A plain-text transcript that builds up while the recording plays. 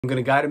I'm going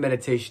to guide a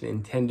meditation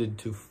intended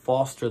to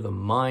foster the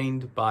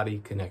mind-body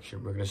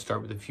connection. We're going to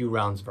start with a few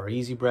rounds of our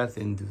easy breath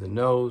in through the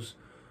nose,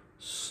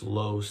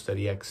 slow,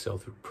 steady exhale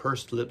through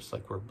pursed lips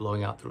like we're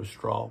blowing out through a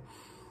straw.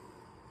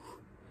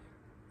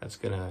 That's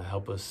going to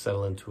help us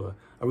settle into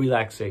a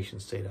relaxation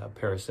state, a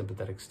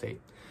parasympathetic state.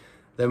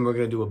 Then we're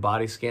going to do a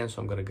body scan,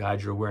 so I'm going to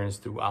guide your awareness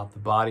throughout the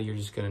body. You're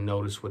just going to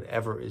notice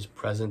whatever is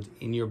present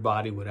in your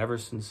body, whatever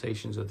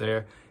sensations are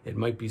there. It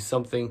might be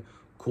something,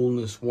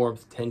 coolness,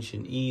 warmth,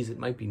 tension, ease. It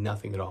might be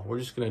nothing at all. We're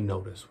just going to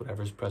notice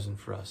whatever's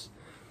present for us.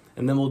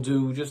 And then we'll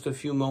do just a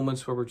few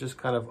moments where we're just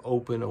kind of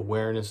open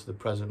awareness of the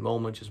present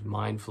moment, just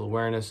mindful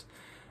awareness.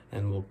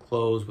 And we'll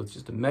close with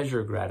just a measure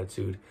of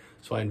gratitude.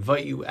 So I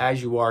invite you,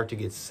 as you are, to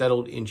get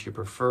settled into your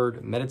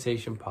preferred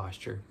meditation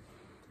posture.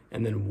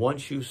 And then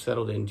once you've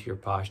settled into your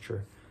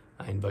posture,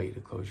 I invite you to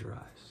close your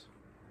eyes.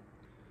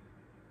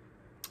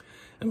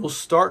 And we'll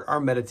start our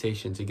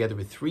meditation together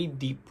with 3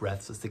 deep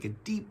breaths. Let's take a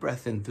deep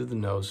breath in through the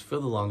nose,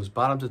 fill the lungs,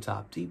 bottom to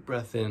top. Deep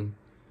breath in.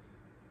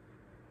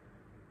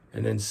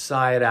 And then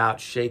sigh it out,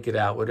 shake it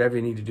out, whatever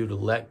you need to do to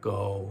let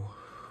go.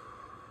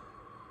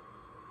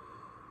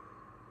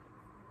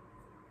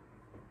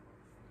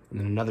 And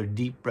then another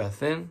deep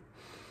breath in.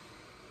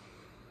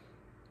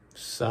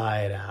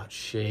 Sigh it out,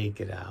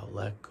 shake it out,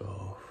 let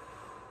go.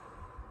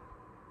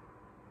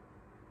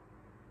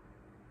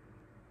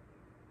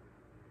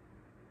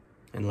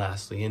 And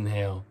lastly,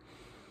 inhale.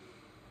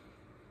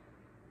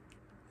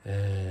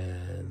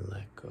 And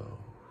let go.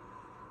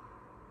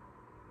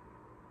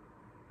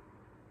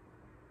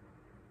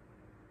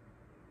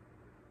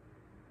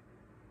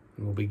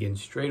 And we'll begin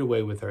straight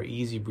away with our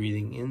easy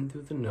breathing in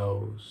through the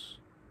nose.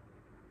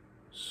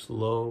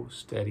 Slow,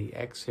 steady,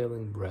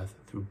 exhaling breath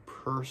through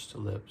pursed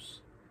lips,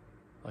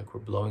 like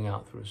we're blowing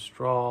out through a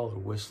straw or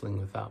whistling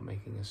without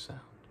making a sound.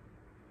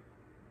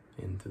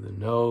 In through the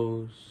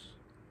nose.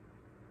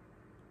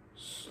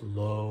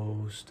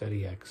 Slow,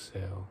 steady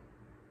exhale.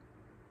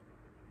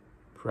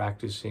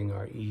 Practicing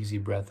our easy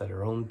breath at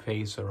our own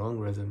pace, our own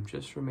rhythm,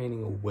 just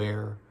remaining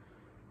aware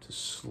to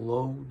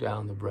slow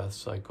down the breath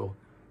cycle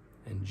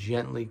and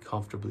gently,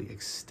 comfortably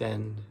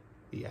extend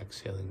the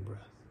exhaling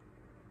breath.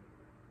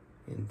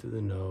 Into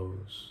the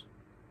nose.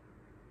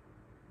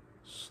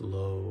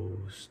 Slow,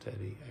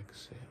 steady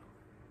exhale.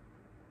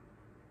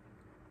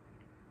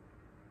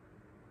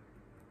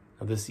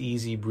 Now this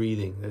easy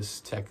breathing,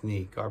 this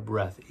technique, our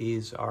breath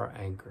is our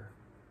anchor.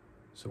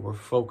 So we're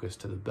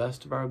focused to the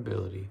best of our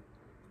ability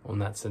on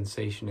that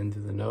sensation into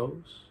the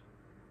nose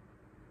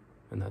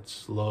and that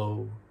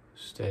slow,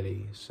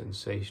 steady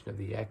sensation of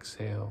the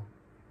exhale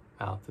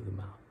out through the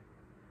mouth.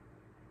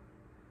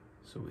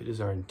 So it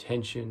is our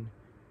intention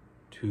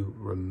to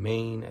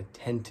remain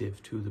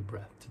attentive to the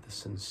breath, to the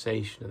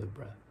sensation of the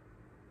breath.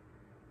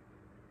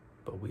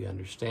 But we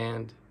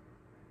understand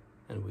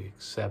and we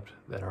accept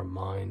that our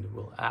mind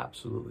will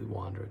absolutely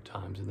wander at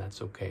times, and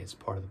that's okay. It's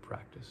part of the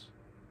practice.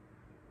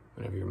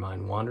 Whenever your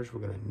mind wanders, we're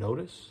going to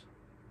notice,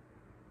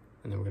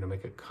 and then we're going to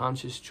make a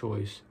conscious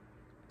choice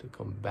to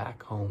come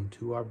back home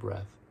to our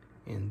breath,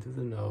 into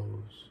the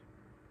nose,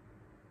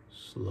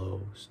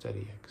 slow,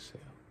 steady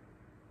exhale.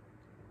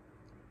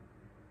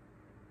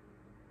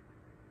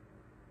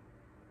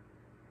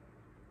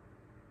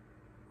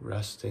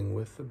 Resting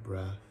with the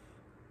breath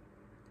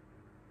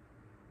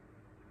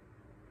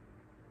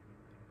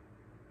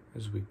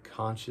as we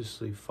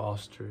consciously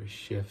foster a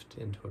shift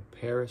into a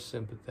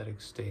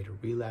parasympathetic state, a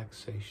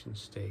relaxation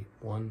state,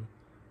 one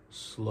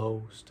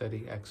slow,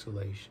 steady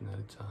exhalation at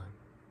a time.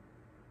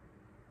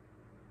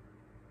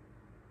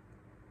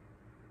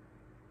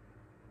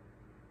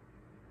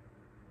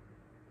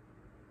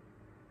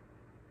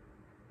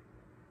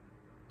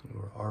 And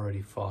we're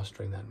already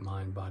fostering that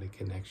mind-body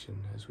connection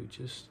as we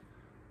just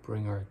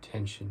bring our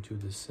attention to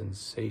the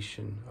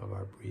sensation of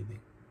our breathing.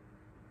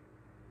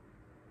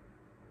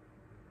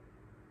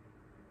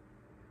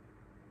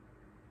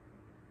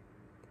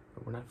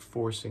 But we're not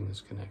forcing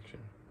this connection.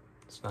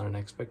 It's not an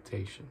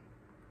expectation.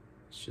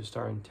 It's just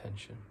our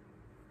intention.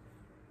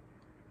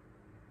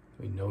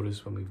 We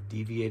notice when we've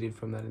deviated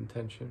from that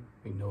intention.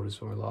 We notice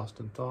when we're lost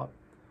in thought.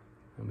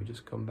 And we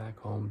just come back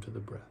home to the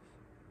breath.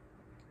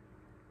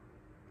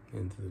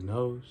 Into the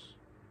nose.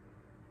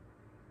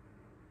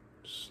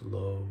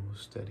 Slow,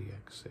 steady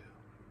exhale.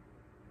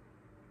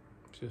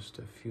 Just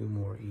a few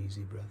more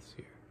easy breaths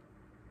here.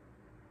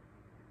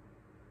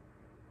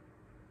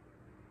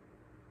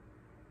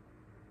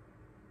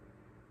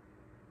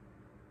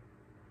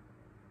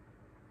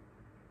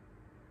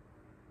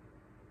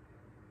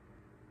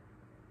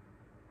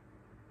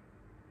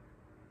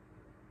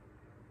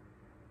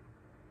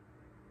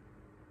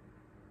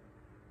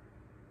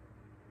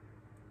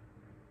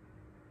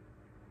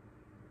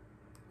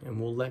 And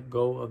we'll let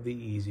go of the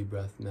easy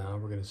breath now.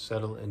 We're going to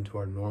settle into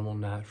our normal,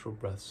 natural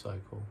breath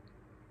cycle.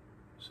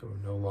 So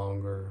we're no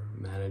longer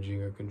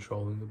managing or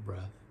controlling the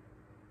breath.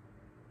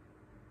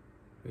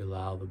 We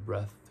allow the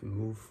breath to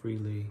move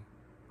freely,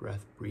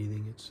 breath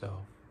breathing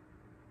itself.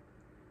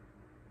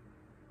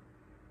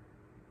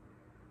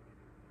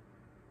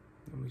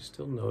 And we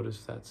still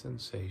notice that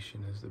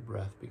sensation as the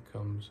breath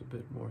becomes a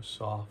bit more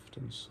soft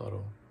and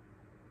subtle.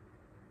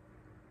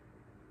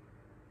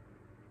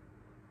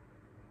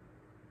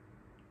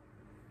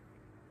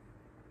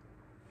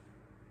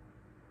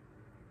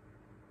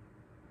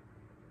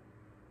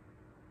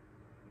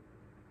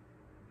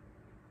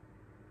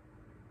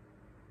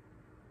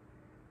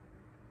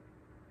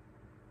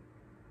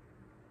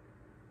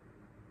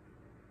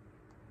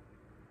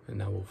 And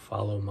now we'll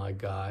follow my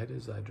guide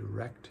as I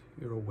direct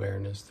your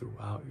awareness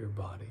throughout your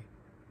body.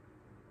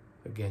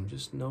 Again,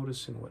 just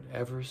noticing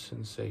whatever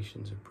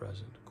sensations are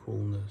present: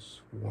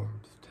 coolness,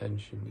 warmth,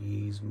 tension,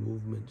 ease,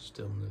 movement,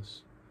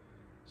 stillness,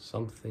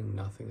 something,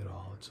 nothing at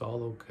all. It's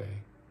all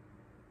okay.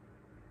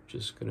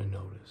 Just going to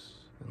notice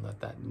and let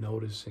that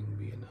noticing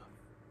be enough.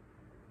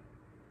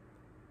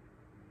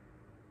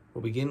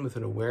 We'll begin with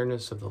an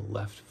awareness of the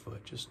left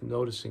foot, just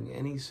noticing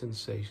any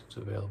sensations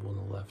available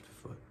in the left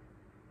foot.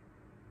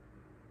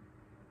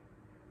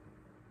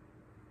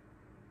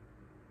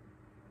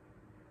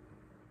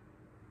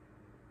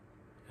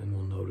 And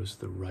we'll notice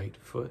the right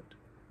foot,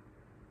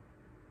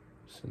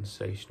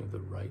 sensation of the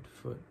right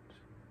foot.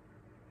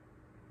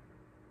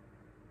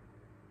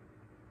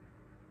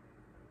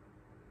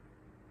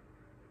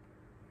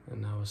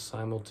 And now a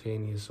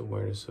simultaneous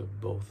awareness of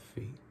both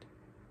feet,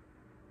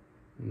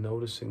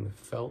 noticing the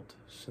felt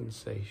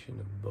sensation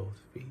of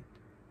both feet.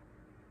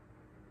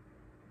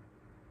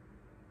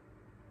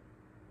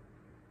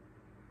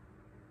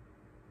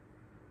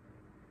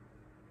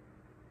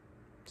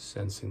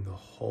 Sensing the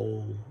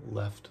whole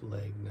left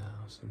leg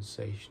now,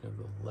 sensation of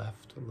the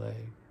left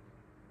leg.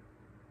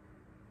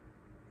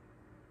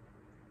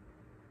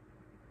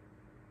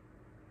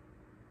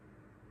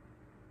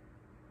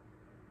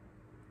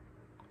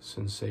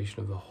 Sensation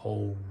of the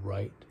whole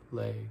right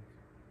leg,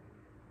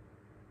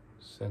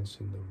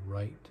 sensing the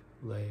right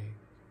leg.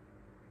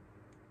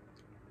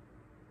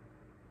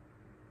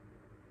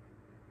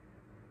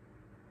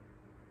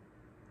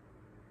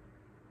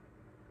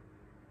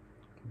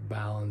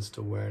 Balanced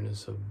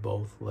awareness of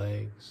both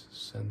legs,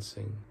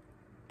 sensing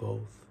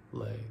both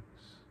legs.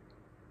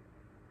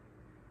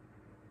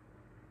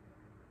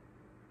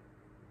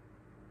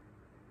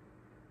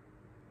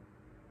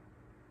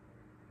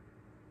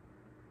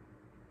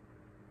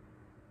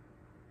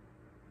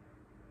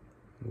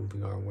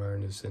 Moving our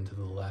awareness into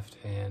the left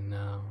hand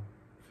now,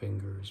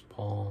 fingers,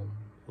 palm,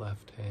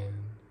 left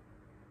hand.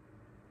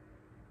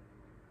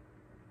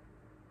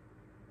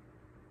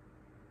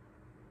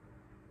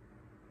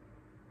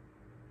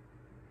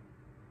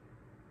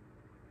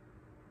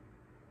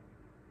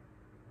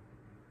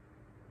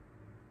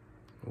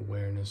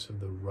 Awareness of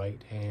the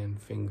right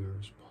hand,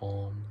 fingers,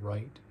 palm,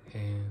 right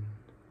hand.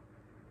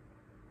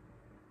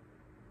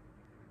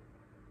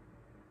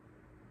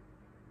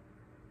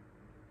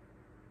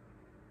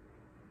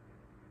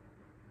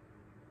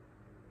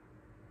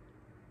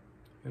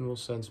 And we'll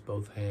sense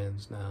both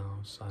hands now,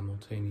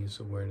 simultaneous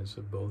awareness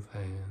of both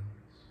hands.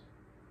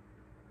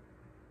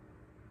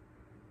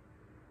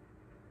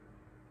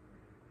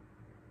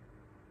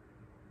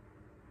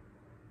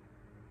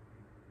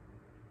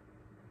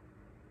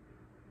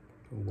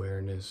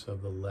 Awareness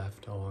of the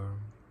left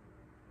arm,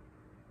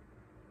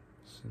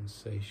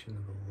 sensation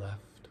of the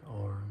left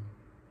arm.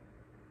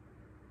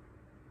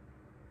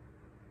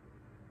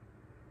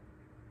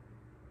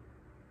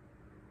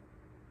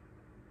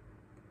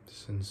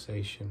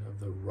 Sensation of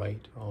the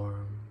right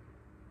arm,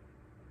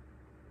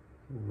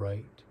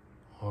 right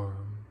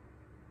arm.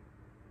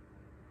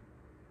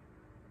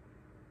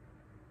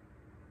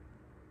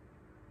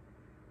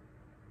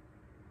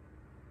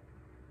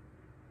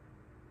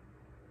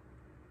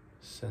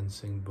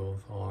 Sensing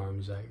both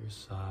arms at your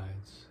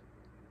sides,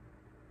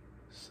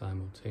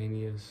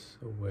 simultaneous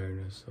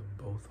awareness of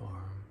both arms.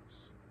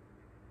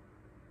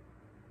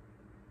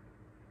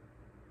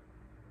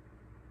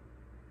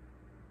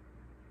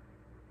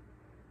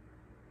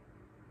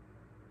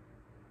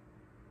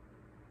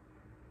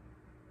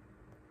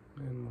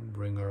 And we'll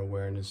bring our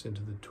awareness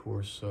into the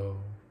torso,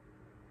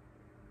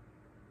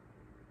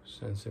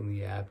 sensing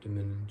the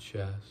abdomen and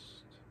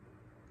chest.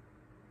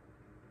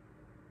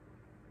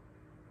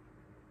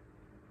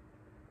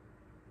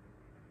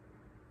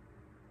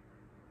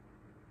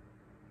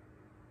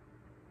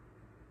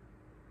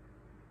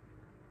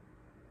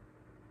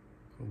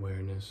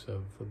 Awareness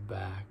of the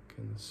back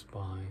and the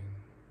spine.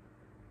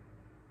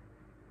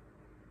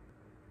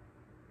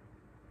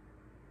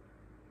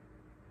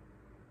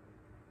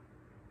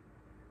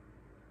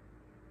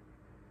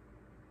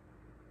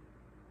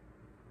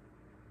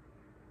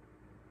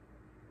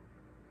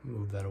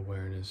 Move that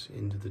awareness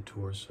into the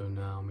torso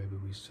now. Maybe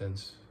we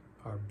sense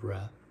our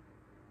breath,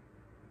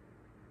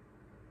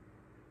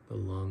 the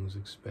lungs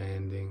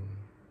expanding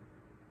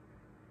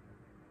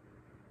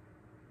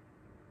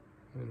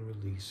and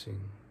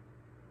releasing,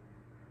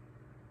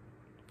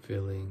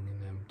 filling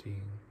and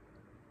emptying.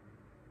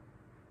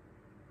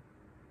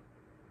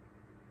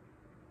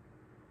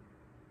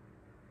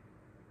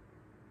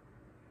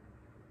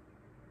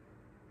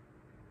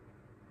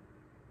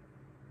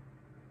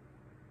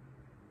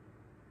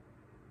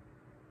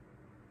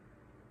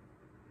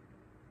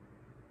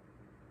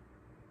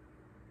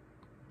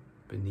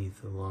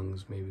 beneath the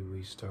lungs, maybe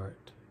we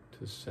start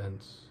to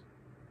sense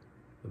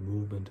the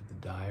movement of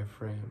the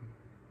diaphragm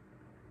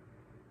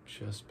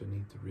just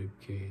beneath the rib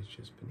cage,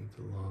 just beneath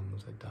the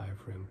lungs. That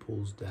diaphragm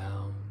pulls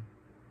down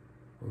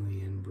on the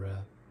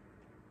in-breath,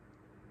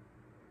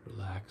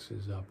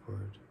 relaxes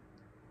upward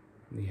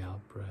in the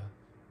out-breath.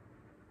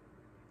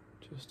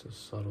 Just a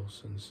subtle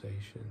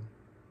sensation.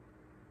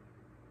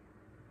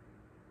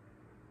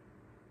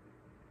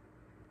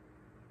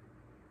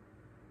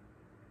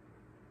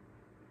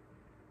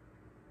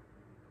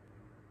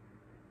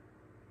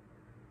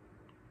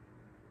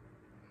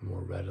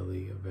 More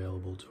readily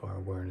available to our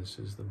awareness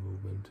is the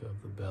movement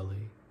of the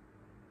belly,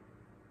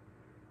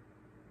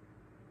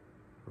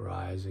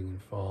 rising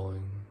and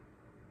falling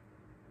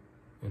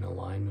in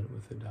alignment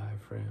with the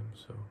diaphragm.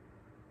 So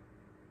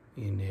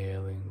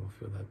inhaling, we'll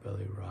feel that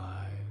belly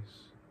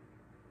rise.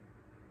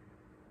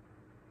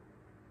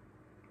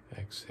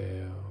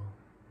 Exhale,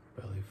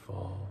 belly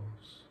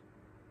falls.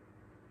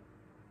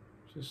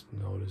 Just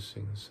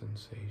noticing the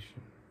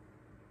sensation.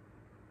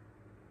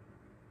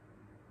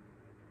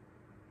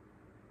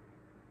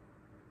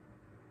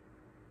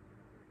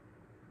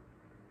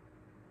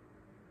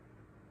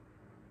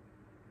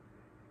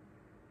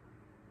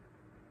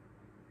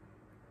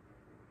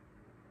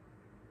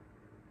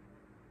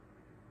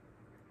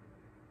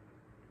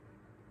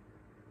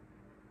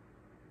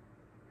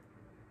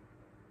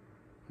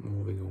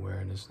 Moving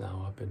awareness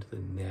now up into the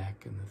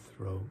neck and the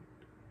throat.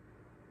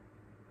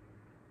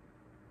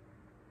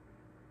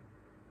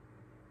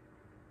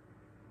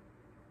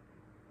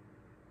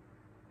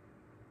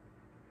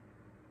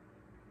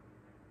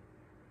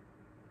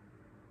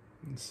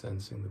 And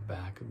sensing the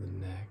back of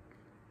the neck.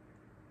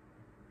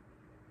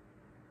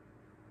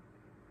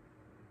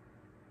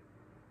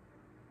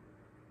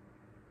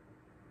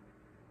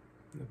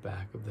 The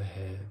back of the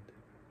head.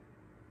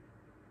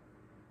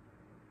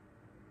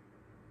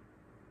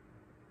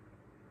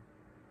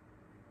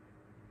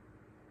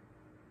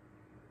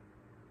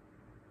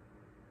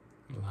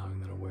 Allowing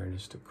that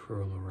awareness to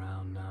curl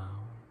around now,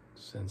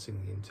 sensing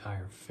the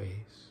entire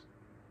face.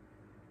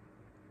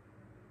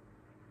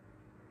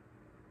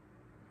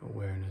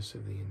 Awareness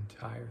of the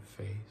entire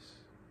face.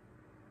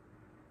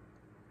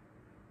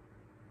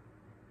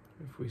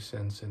 If we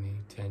sense any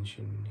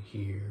tension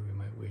here, we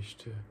might wish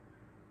to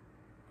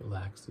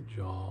relax the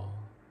jaw.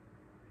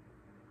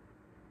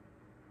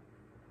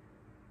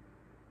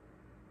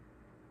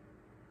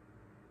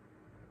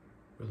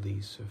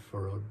 Release a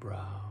furrowed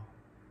brow.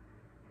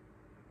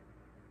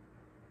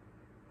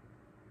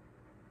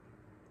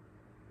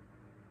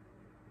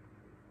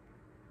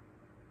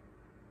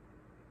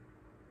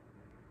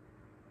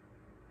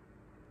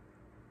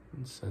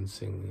 And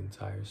sensing the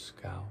entire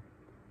scalp.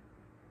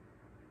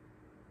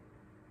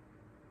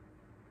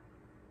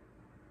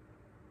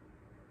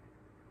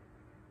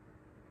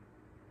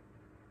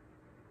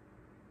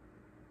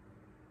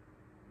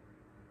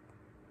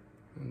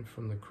 And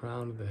from the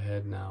crown of the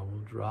head now,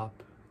 we'll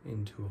drop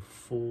into a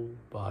full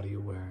body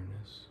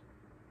awareness.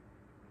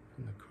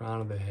 From the crown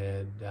of the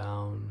head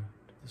down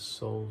to the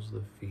soles of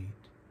the feet.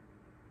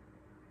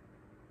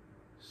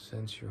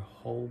 Sense your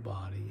whole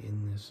body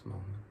in this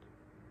moment.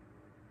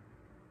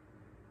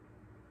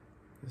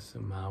 This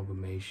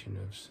amalgamation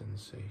of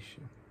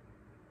sensation.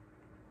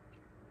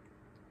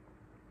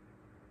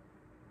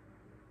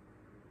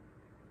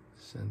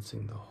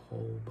 Sensing the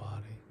whole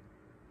body.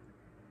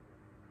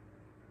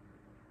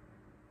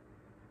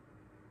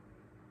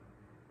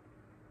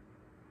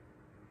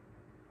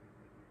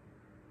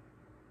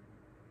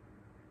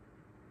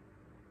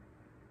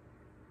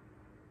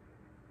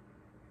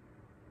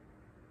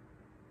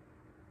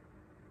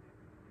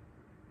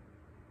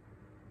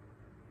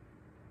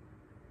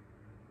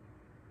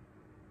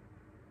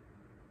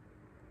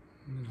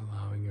 And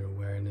allowing your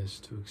awareness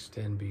to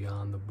extend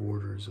beyond the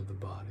borders of the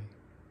body,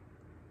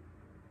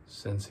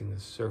 sensing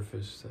the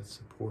surface that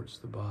supports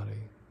the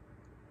body,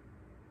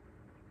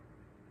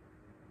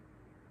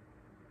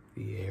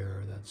 the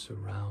air that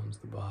surrounds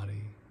the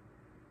body,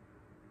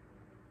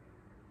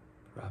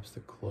 perhaps the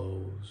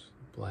clothes,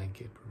 the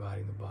blanket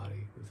providing the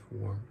body with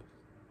warmth.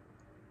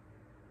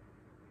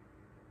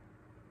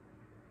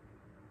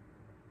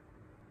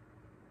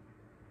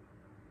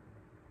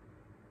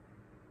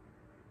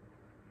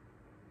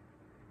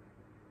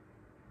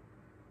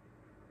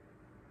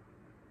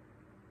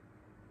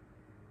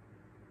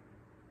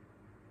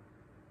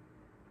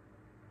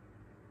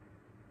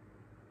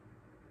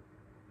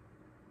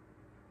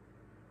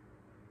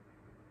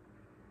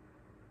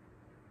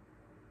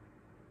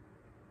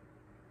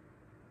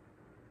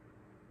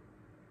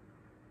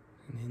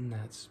 And in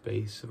that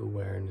space of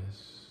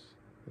awareness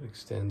that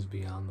extends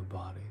beyond the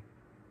body,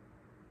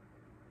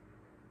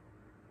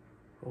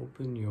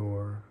 open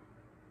your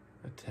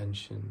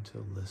attention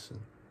to listen.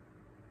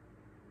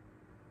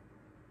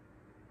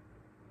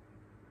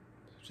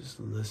 So just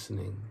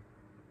listening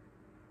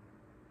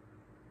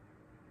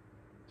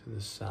to the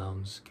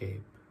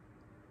soundscape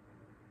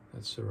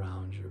that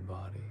surrounds your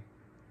body.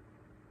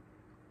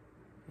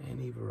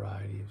 Any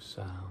variety of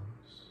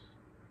sounds.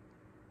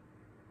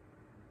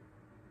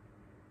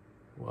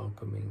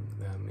 welcoming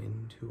them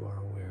into our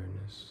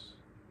awareness.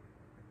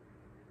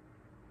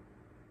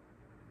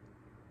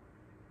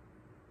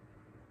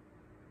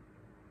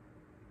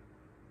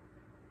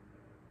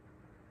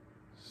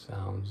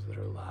 Sounds that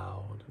are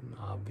loud and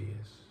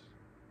obvious.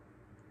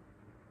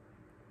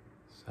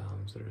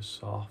 Sounds that are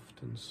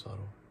soft and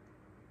subtle.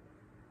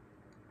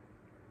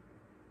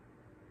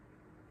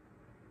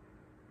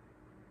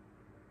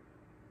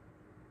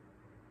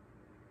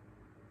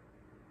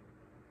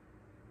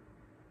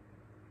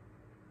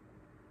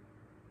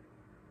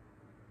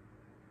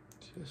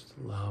 Just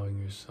allowing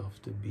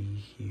yourself to be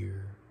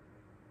here,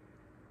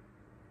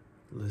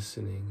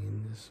 listening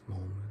in this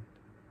moment.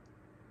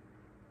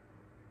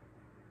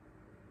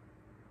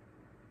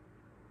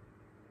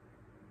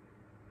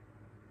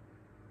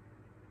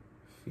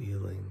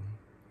 Feeling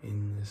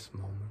in this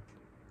moment.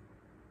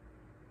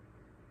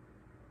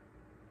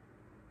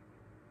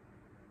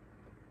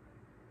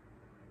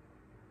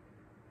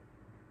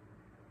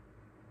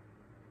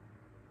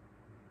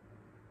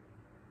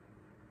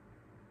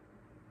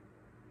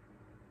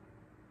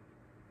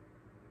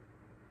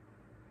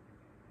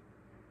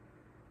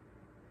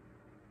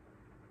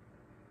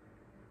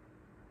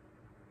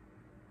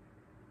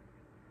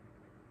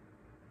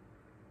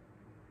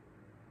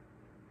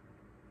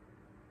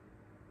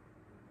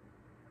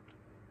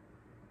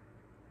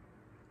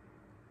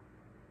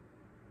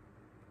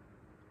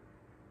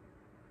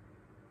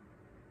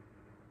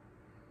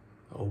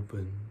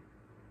 Open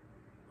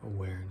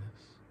awareness.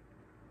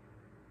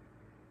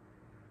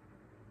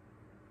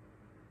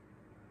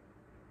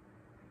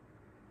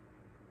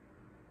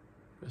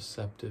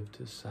 Receptive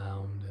to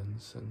sound and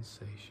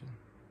sensation.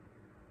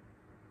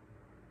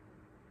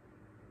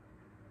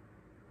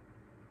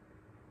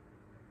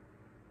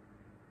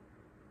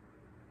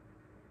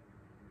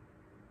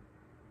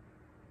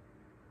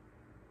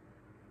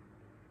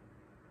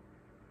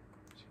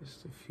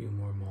 Just a few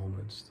more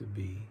moments to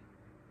be.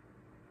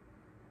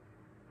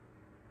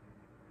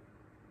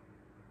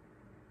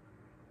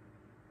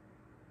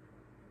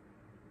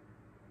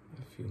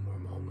 A few more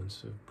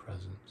moments of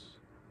presence.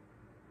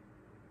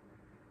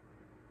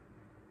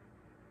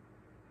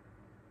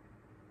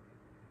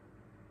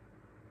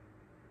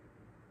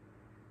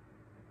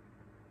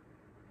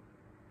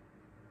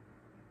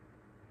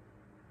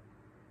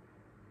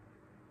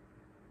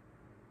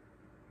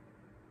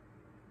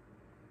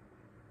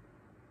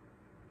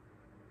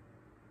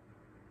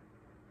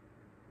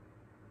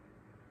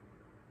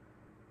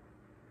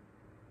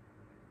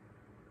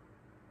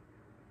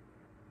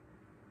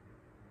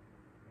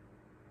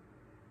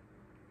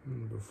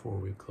 And before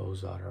we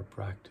close out our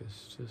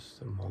practice,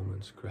 just a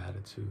moment's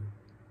gratitude.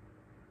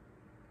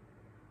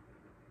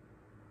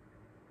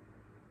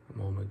 A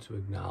moment to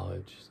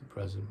acknowledge the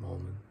present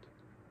moment.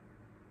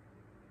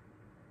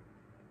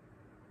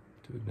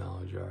 To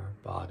acknowledge our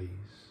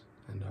bodies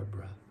and our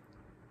breath.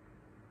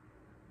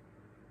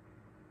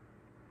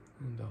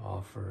 And to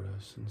offer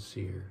a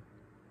sincere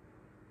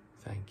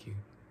thank you.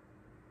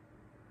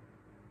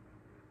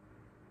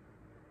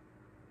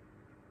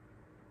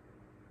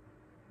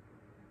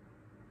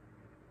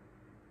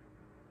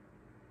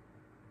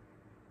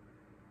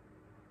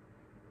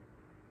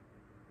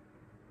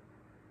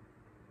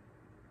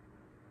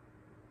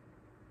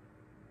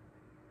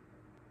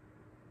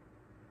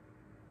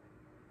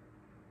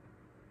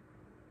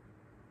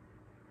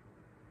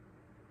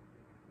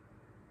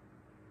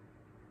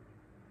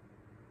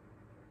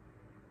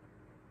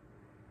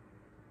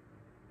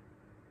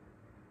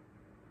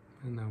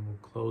 And then we'll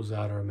close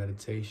out our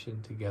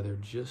meditation together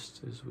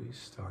just as we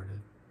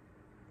started.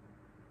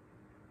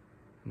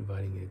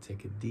 Inviting you to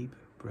take a deep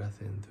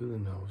breath in through the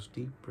nose,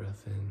 deep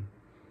breath in,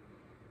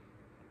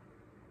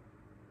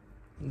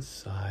 and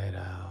sigh it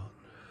out.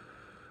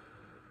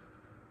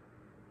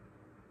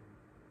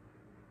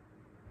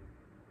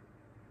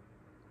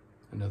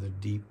 Another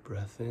deep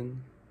breath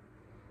in,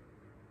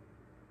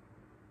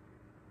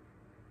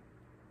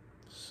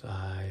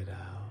 sigh it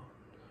out.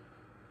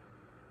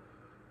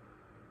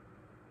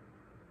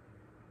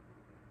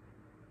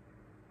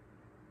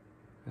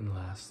 And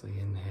lastly,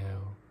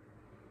 inhale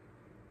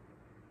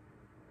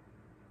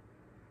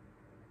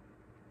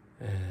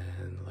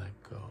and let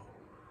go.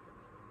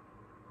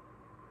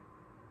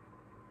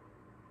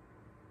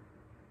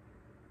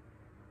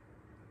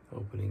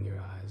 Opening your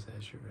eyes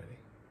as you're ready.